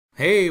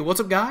Hey, what's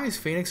up guys?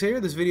 Phoenix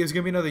here. This video is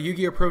going to be another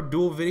YGOpro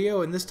duel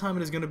video, and this time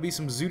it is going to be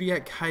some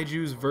Zoodiac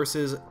Kaijus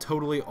versus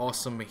Totally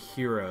Awesome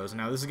Heroes.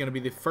 Now this is going to be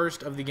the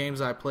first of the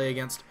games I play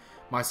against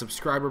my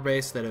subscriber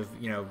base that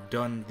have,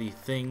 done the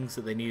things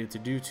that they needed to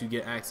do to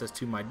get access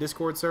to my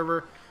Discord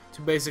server,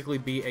 to basically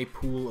be a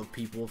pool of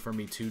people for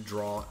me to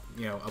draw,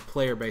 a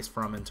player base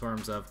from in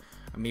terms of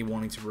me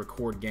wanting to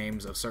record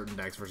games of certain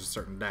decks versus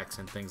certain decks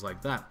and things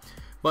like that.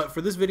 But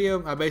for this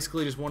video, I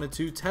basically just wanted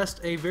to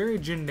test a very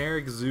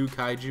generic Zoo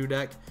Kaiju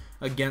deck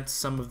against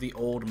some of the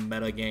old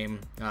metagame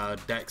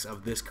decks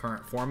of this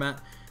current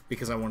format,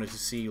 because I wanted to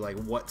see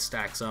what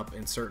stacks up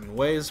in certain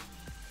ways.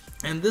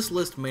 And this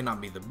list may not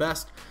be the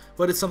best,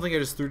 but it's something I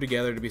just threw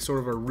together to be sort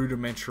of a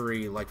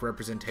rudimentary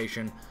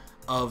representation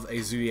of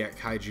a Zoodiac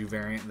Kaiju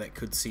variant that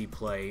could see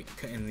play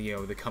in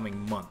the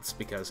coming months,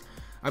 because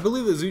I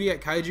believe the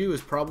Zoodiac Kaiju is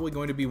probably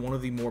going to be one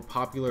of the more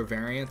popular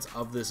variants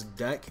of this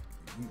deck,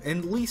 at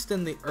least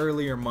in the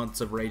earlier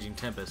months of Raging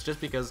Tempest, just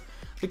because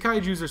the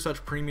Kaijus are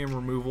such premium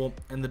removal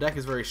and the deck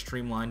is very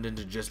streamlined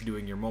into just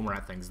doing your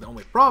Momorat things. The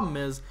only problem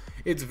is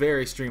it's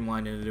very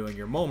streamlined into doing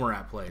your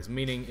Momorat plays,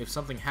 meaning if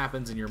something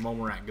happens and your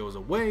Momorat goes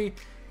away,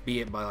 be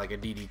it by a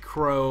DD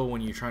Crow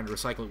when you're trying to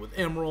recycle it with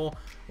Emerald,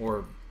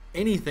 or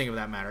anything of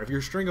that matter, if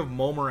your string of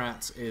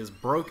Momorats is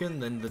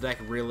broken, then the deck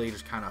really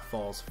just kind of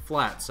falls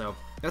flat. So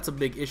that's a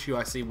big issue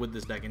I see with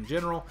this deck in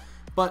general,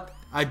 but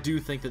I do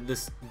think that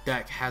this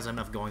deck has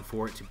enough going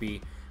for it to be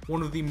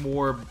one of the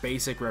more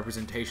basic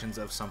representations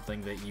of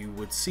something that you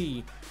would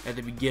see at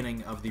the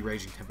beginning of the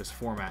Raging Tempest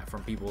format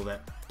from people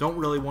that don't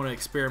really want to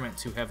experiment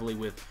too heavily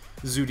with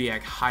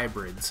Zoodiac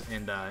hybrids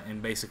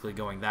and basically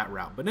going that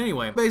route. But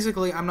anyway,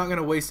 basically I'm not going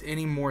to waste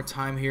any more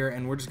time here,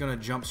 and we're just going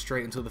to jump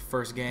straight into the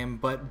first game.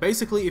 But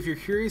basically, if you're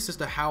curious as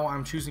to how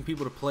I'm choosing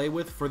people to play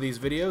with for these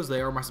videos,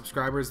 they are my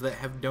subscribers that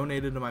have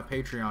donated to my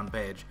Patreon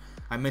page.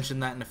 I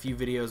mentioned that in a few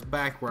videos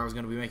back, where I was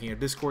going to be making a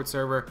Discord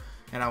server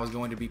and I was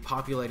going to be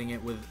populating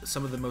it with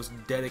some of the most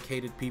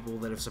dedicated people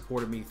that have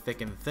supported me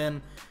thick and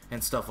thin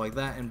and stuff like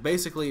that. And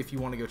basically, if you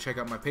want to go check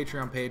out my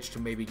Patreon page to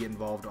maybe get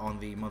involved on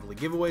the monthly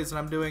giveaways that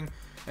I'm doing,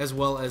 as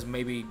well as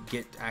maybe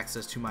get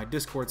access to my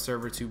Discord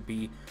server to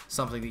be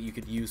something that you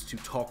could use to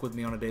talk with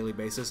me on a daily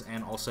basis.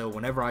 And also,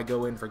 whenever I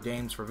go in for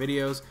games for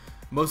videos,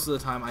 most of the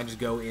time I just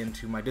go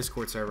into my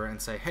Discord server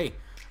and say, hey,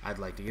 I'd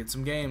like to get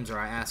some games, or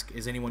I ask,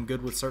 is anyone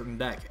good with certain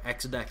deck,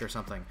 X deck or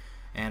something,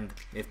 and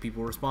if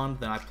people respond,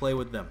 then I play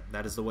with them.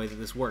 That is the way that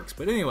this works.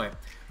 But anyway,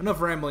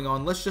 enough rambling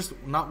on. Let's just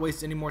not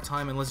waste any more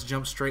time and let's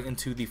jump straight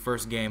into the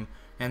first game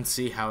and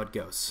see how it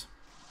goes.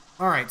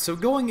 Alright, so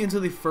going into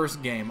the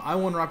first game, I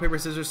won rock, paper,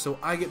 scissors, so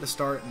I get to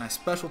start, and I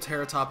special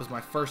Terra Top as my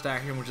first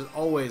action, which is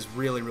always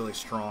really, really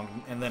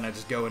strong, and then I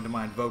just go into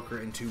my Invoker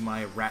into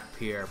my Rat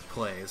Pierre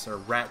plays, or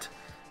Rat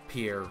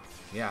Pierre,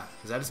 yeah,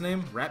 is that his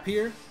name? Rat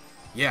Pierre?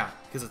 Yeah,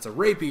 because it's a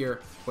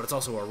rapier, but it's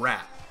also a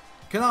rat.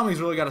 Konami's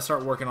really got to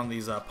start working on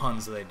these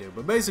puns that they do.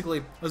 But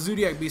basically, a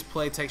Zoodiac Beast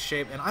play takes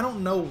shape, and I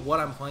don't know what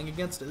I'm playing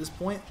against at this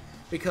point,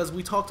 because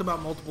we talked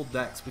about multiple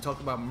decks. We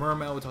talked about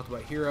Mermail, we talked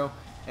about Hero,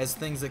 as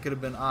things that could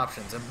have been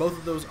options, and both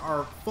of those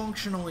are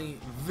functionally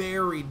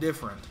very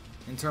different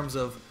in terms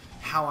of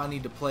how I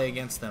need to play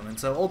against them. And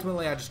so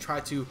ultimately, I just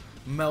try to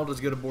meld as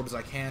good a board as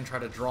I can, try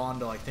to draw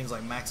into things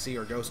like Maxi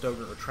or Ghost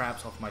Ogre or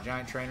traps off my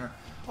Giant Trainer.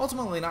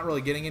 Ultimately not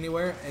really getting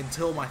anywhere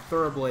until my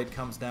Thoroughblade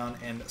comes down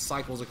and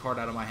cycles a card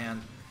out of my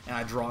hand and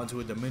I draw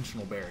into a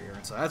Dimensional Barrier,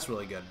 and so that's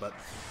really good. But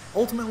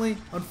ultimately,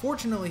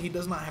 unfortunately, he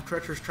does not have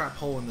Treacherous Trap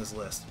Hole in this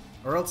list,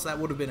 or else that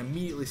would have been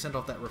immediately sent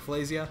off that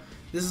Rafflesia.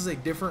 This is a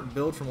different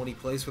build from what he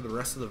plays for the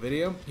rest of the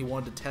video. He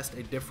wanted to test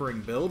a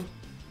differing build,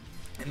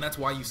 and that's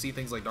why you see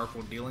things like Dark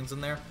World Dealings in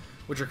there,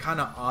 which are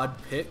kind of odd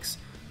picks,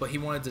 but he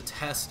wanted to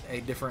test a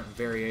different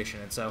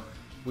variation. And so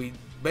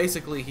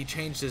he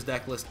changed his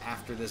deck list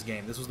after this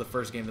game. This was the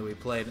first game that we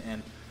played,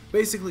 and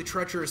basically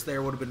Treacherous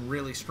there would have been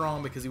really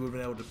strong because he would have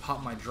been able to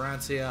pop my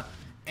Drancia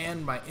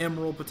and my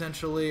Emerald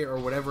potentially, or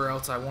whatever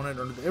else I wanted.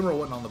 Or the Emerald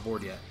wasn't on the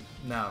board yet.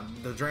 No,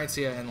 the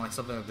Drancia and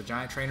something like the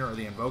Giant Trainer or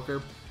the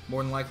Invoker,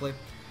 more than likely.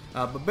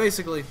 But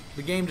basically,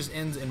 the game just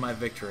ends in my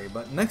victory.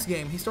 But next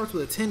game, he starts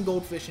with a 10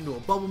 Goldfish into a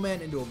Bubble Man,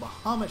 into a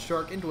Bahamut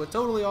Shark, into a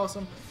Totally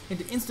Awesome,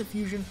 into Instant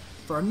Fusion,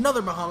 for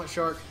another Bahamut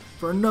Shark,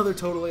 for another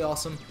Totally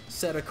Awesome,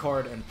 set a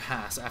card and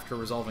pass after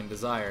resolving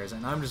Desires.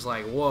 And I'm just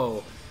like,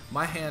 whoa,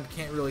 my hand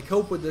can't really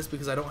cope with this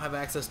because I don't have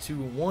access to,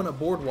 one, a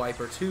board wipe,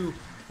 or two,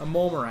 a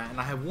Momorat. And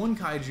I have one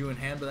Kaiju in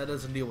hand, but that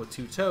doesn't deal with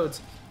two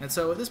Toads. And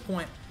so at this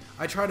point,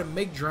 I try to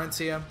make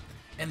Drancia,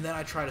 and then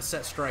I try to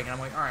set Strike. And I'm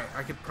like, alright,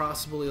 I could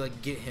possibly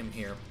get him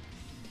here,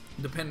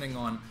 depending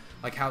on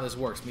how this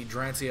works. Me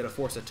Drancia to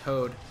force a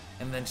Toad,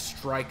 and then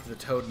strike the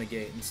Toad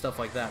negate and stuff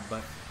like that.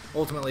 But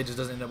ultimately, it just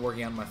doesn't end up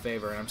working out in my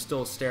favor, and I'm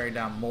still staring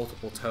down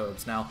multiple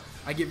Toads. Now,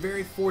 I get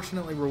very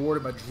fortunately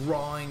rewarded by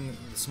drawing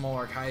the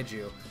smaller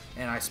Kaiju,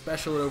 and I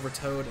special it over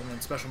Toad, and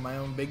then special my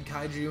own big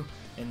Kaiju,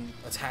 and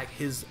attack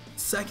his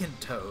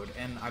second Toad,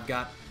 and I've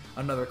got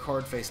another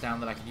card face down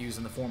that I could use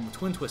in the form of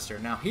Twin Twister.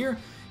 Now here,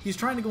 he's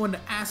trying to go into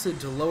Acid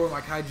to lower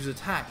my Kaiju's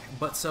attack,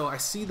 but so I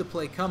see the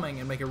play coming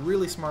and make a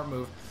really smart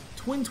move,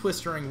 Twin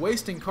Twistering,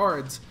 wasting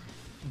cards,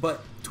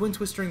 but twin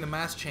twistering the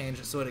mass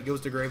change so that it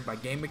goes to grave by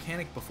game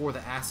mechanic before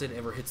the acid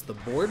ever hits the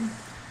board,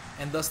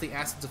 and thus the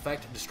acid's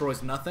effect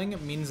destroys nothing,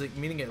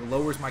 meaning it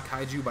lowers my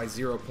kaiju by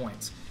 0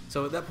 points.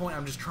 So at that point,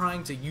 I'm just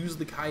trying to use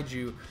the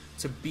kaiju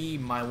to be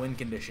my win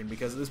condition,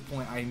 because at this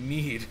point I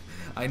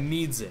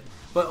needs it.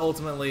 But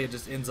ultimately it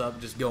just ends up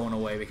just going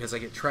away because I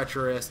get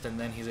Treacherous, and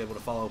then he's able to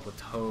follow up with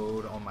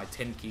Toad on my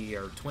Tenki,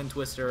 or Twin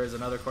Twister is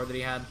another card that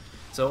he had.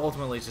 So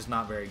ultimately it's just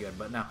not very good.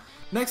 But now,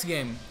 next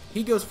game,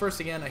 he goes first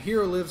again. A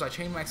hero lives, I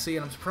chain max C,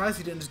 and I'm surprised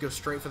he didn't just go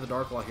straight for the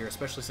Dark Law here,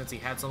 especially since he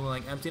had something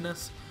like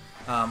Emptiness.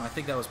 I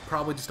think that was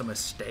probably just a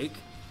mistake,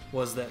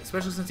 was that,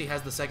 especially since he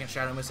has the second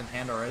Shadow Mist in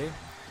hand already,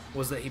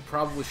 was that he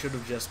probably should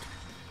have just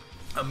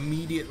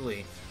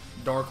immediately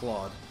Dark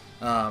Lawed,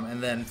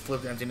 and then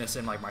flipped Emptiness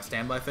in like my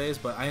standby phase.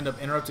 But I end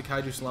up Interrupted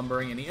Kaiju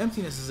Slumbering, and he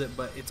Emptinesses it,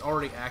 but it's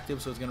already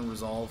active, so it's going to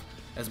resolve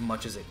as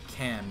much as it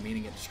can,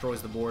 meaning it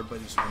destroys the board, but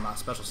it just will not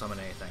special summon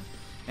anything.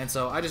 And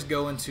so I just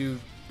go into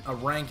a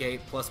rank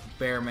 8 plus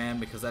Bearman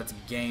because that's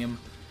game,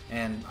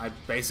 and I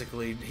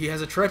basically, he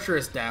has a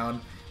Treacherous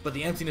down, but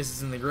the Emptiness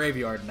is in the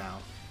graveyard now,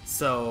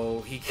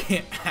 so he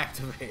can't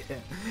activate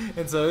it.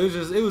 And so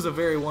it was a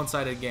very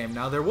one-sided game.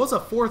 Now there was a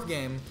fourth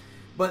game,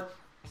 but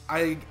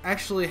I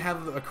actually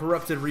have a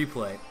corrupted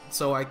replay,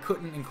 so I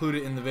couldn't include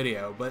it in the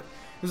video. But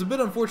it was a bit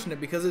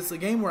unfortunate because it's a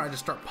game where I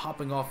just start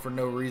popping off for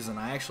no reason.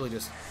 I actually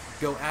just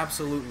go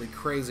absolutely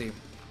crazy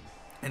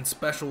and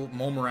special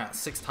Momorat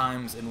 6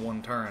 times in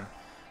one turn,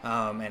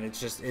 and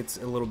it's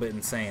a little bit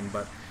insane.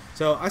 But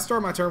so I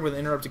start my turn with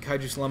Interrupted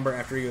Kaiju Slumber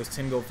after he goes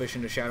 10 Gold Fish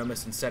into Shadow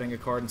Mist and setting a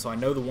card, and so I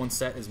know the one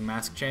set is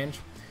Mask Change.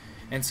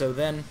 And so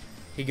then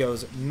he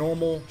goes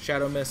normal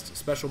Shadow Mist,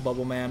 Special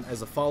Bubble Man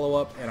as a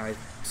follow-up, and I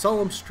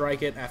Solemn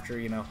Strike it after,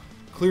 you know,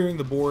 clearing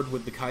the board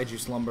with the Kaiju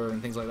Slumber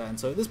and things like that. And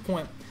so at this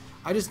point,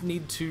 I just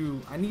need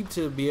to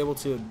be able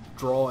to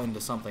draw into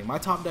something. My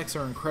top decks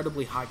are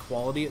incredibly high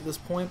quality at this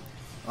point,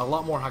 a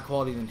lot more high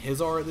quality than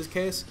his are in this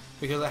case,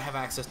 because I have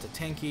access to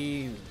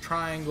Tenki,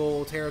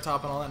 Triangle,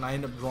 Terratop, and all that, and I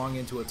end up drawing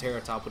into a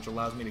Terratop, which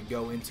allows me to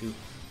go into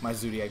my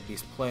Zoodiac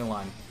Beast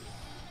playline.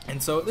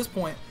 And so at this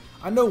point,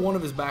 I know one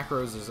of his back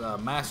rows is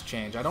Mask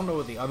Change. I don't know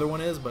what the other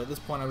one is, but at this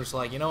point I'm just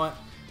like, you know what?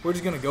 We're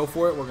just going to go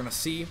for it. We're going to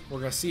see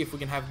if we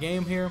can have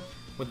game here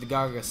with the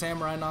Gaga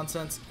Samurai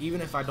nonsense.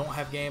 Even if I don't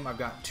have game, I've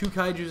got 2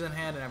 Kaijus in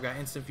hand, and I've got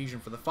Instant Fusion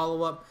for the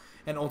follow-up,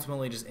 and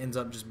ultimately just ends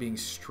up just being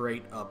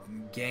straight up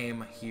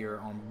game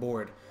here on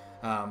board,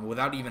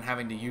 without even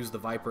having to use the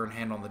Viper in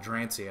hand on the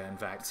Drancia, in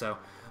fact. So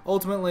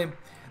ultimately,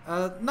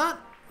 not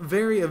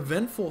very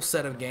eventful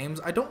set of games.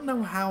 I don't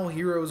know how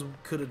heroes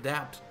could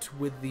adapt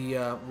with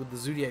the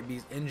Zoodiac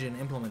Beast engine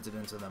implemented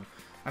into them.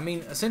 I mean,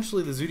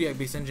 essentially the Zoodiac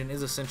Beast engine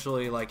is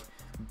essentially like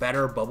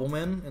better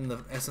Bubblemen in the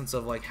essence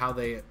of like how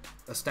they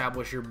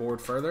establish your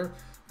board further.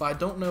 But I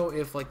don't know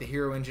if like the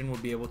hero engine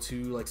would be able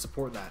to like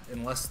support that,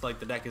 unless like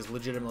the deck is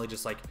legitimately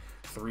just like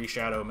 3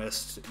 Shadow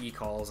Mist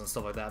e-calls and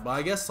stuff like that. But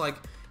I guess like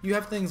you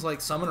have things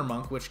like Summoner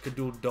Monk, which could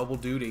do double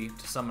duty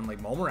to summon like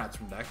Momorats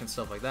from deck and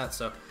stuff like that.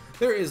 So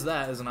there is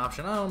that as an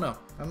option. I don't know.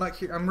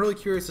 I'm really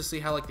curious to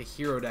see how like the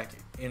hero deck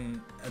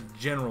in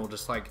general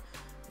just like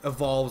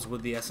evolves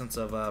with the essence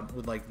of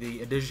with like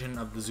the addition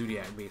of the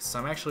Zoodiac Beast. So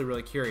I'm actually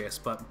really curious.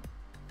 But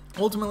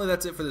ultimately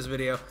that's it for this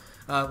video.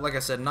 Like I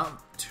said,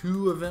 not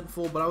too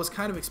eventful, but I was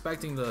kind of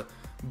expecting to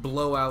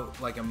blow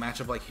out like a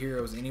matchup like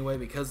heroes anyway,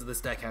 because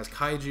this deck has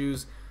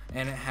Kaijus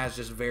and it has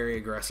just very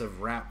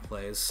aggressive wrap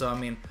plays. So I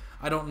mean,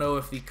 I don't know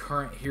if the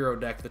current hero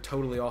deck, the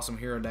Totally Awesome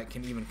hero deck,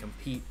 can even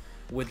compete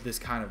with this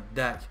kind of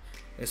deck,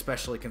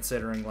 especially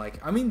considering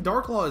like, I mean,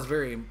 Dark Law is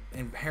very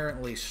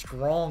inherently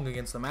strong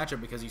against the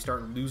matchup because you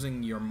start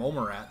losing your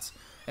Momorats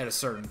at a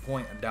certain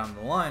point down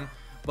the line.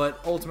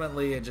 But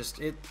ultimately,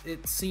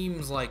 it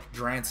seems like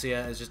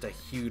Drancia is just a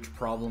huge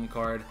problem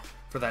card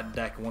for that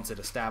deck once it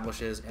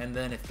establishes. And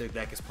then if the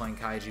deck is playing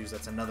Kaijus,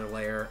 that's another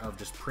layer of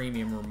just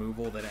premium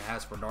removal that it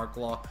has for Dark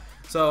Law.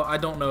 So I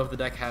don't know if the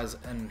deck has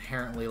an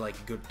inherently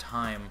like good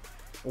time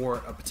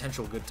or a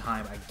potential good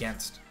time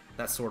against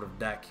that sort of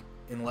deck,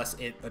 unless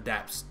it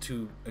adapts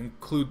to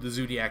include the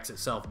Zoodiacs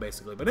itself,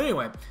 basically. But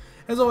anyway,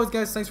 as always,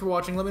 guys, thanks for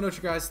watching. Let me know what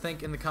you guys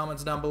think in the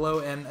comments down below.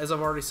 And as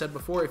I've already said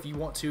before, if you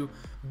want to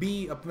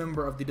be a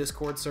member of the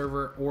Discord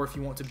server, or if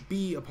you want to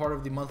be a part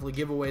of the monthly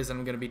giveaways that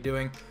I'm going to be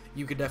doing,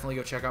 you could definitely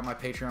go check out my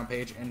Patreon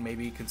page and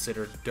maybe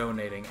consider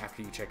donating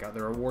after you check out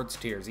the rewards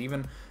tiers.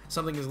 Even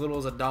something as little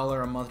as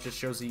 $1 a month just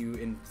shows that you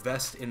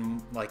invest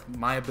in like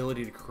my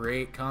ability to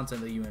create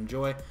content that you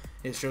enjoy.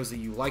 It shows that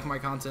you like my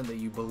content, that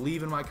you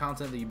believe in my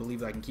content, that you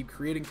believe that I can keep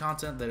creating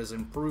content that is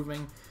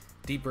improving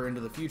deeper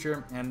into the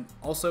future. And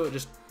also it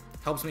just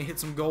helps me hit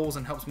some goals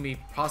and helps me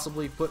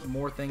possibly put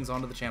more things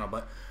onto the channel.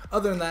 But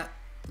other than that,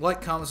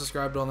 like, comment,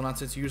 subscribe to all the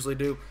nonsense you usually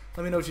do.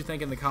 Let me know what you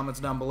think in the comments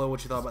down below,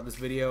 what you thought about this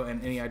video,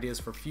 and any ideas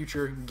for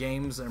future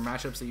games or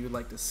matchups that you would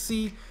like to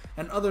see.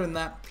 And other than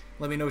that,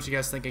 let me know what you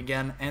guys think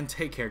again, and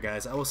take care,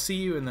 guys. I will see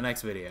you in the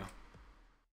next video.